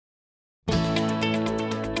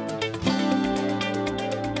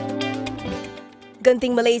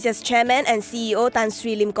Genting Malaysia's chairman and CEO Tan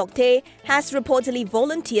Sri Lim Kok Thay has reportedly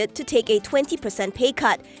volunteered to take a 20% pay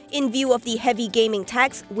cut in view of the heavy gaming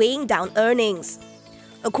tax weighing down earnings.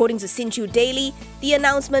 According to Sinchu Daily, the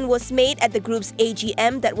announcement was made at the group's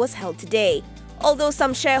AGM that was held today. Although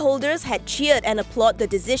some shareholders had cheered and applauded the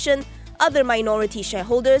decision, other minority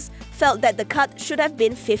shareholders felt that the cut should have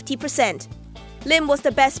been 50%. Lim was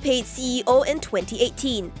the best paid CEO in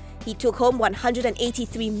 2018. He took home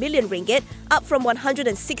 183 million ringgit, up from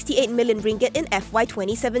 168 million ringgit in FY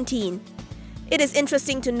 2017. It is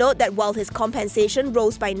interesting to note that while his compensation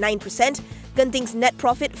rose by 9%, Genting's net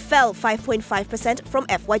profit fell 5.5% from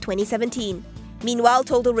FY 2017. Meanwhile,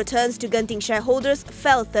 total returns to Genting shareholders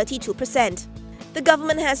fell 32%. The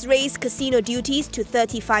government has raised casino duties to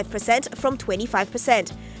 35% from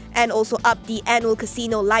 25%, and also upped the annual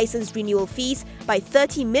casino license renewal fees by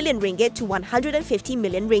 30 million ringgit to 150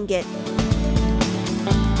 million ringgit.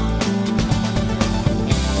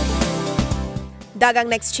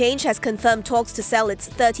 Dagang Exchange has confirmed talks to sell its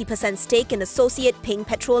 30% stake in associate Ping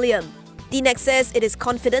Petroleum. DNEX says it is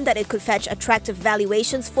confident that it could fetch attractive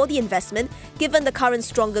valuations for the investment given the current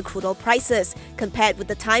stronger crude oil prices compared with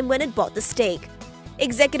the time when it bought the stake.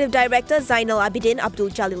 Executive Director Zainal Abidin Abdul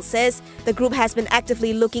Jalil says the group has been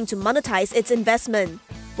actively looking to monetize its investment.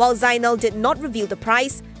 While Zainal did not reveal the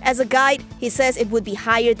price, as a guide, he says it would be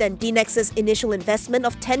higher than DNEX's initial investment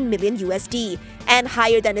of 10 million USD and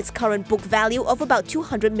higher than its current book value of about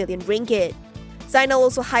 200 million ringgit. Zainal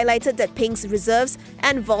also highlighted that Ping's reserves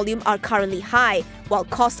and volume are currently high, while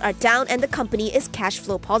costs are down and the company is cash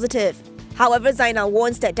flow positive. However, Zainal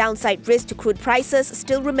warns that downside risk to crude prices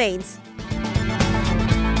still remains.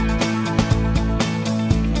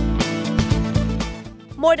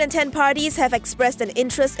 More than 10 parties have expressed an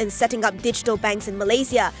interest in setting up digital banks in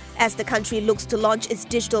Malaysia as the country looks to launch its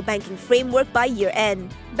digital banking framework by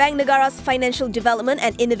year-end. Bank Negara's Financial Development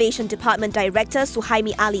and Innovation Department Director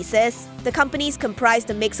Suhaimi Ali says the companies comprise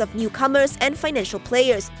a mix of newcomers and financial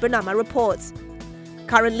players, Bernama reports.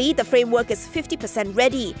 Currently, the framework is 50%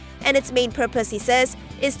 ready, and its main purpose, he says,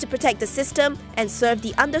 is to protect the system and serve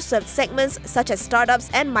the underserved segments such as startups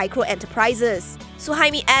and micro-enterprises.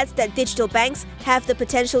 Suhaimi adds that digital banks have the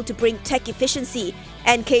potential to bring tech efficiency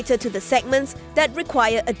and cater to the segments that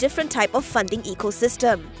require a different type of funding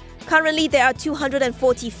ecosystem. Currently, there are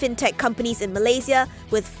 240 fintech companies in Malaysia,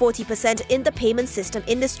 with 40% in the payment system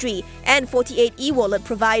industry and 48 e-wallet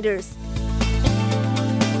providers.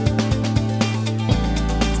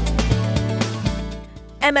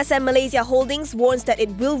 MSM Malaysia Holdings warns that it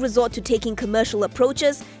will resort to taking commercial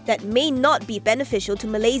approaches that may not be beneficial to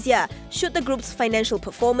Malaysia should the group's financial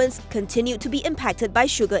performance continue to be impacted by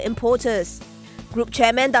sugar importers. Group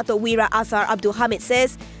Chairman Dato' Wira Azhar Abdul Hamid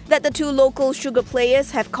says that the two local sugar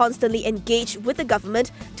players have constantly engaged with the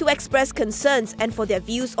government to express concerns and for their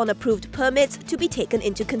views on approved permits to be taken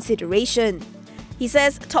into consideration. He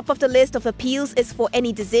says top of the list of appeals is for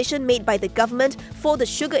any decision made by the government for the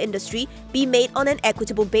sugar industry be made on an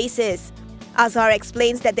equitable basis. Azhar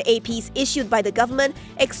explains that the APs issued by the government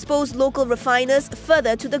expose local refiners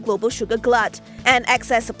further to the global sugar glut and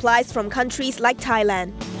access supplies from countries like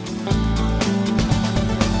Thailand.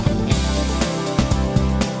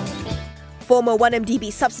 Former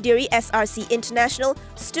 1MDB subsidiary SRC International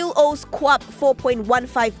still owes KWAP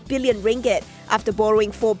 4.15 billion ringgit after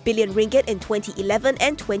borrowing 4 billion ringgit in 2011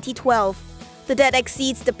 and 2012. The debt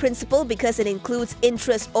exceeds the principal because it includes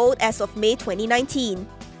interest owed as of May 2019.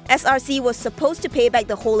 SRC was supposed to pay back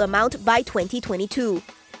the whole amount by 2022.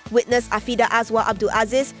 Witness Afida Azwa Abdul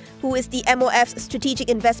Aziz, who is the MOF's Strategic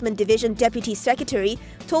Investment Division Deputy Secretary,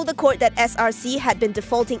 told the court that SRC had been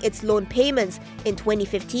defaulting its loan payments in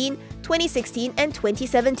 2015, 2016 and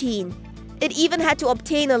 2017. It even had to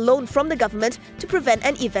obtain a loan from the government to prevent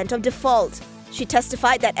an event of default. She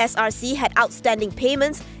testified that SRC had outstanding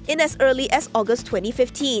payments in as early as August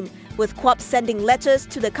 2015, with KWAP sending letters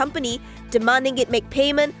to the company demanding it make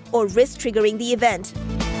payment or risk triggering the event.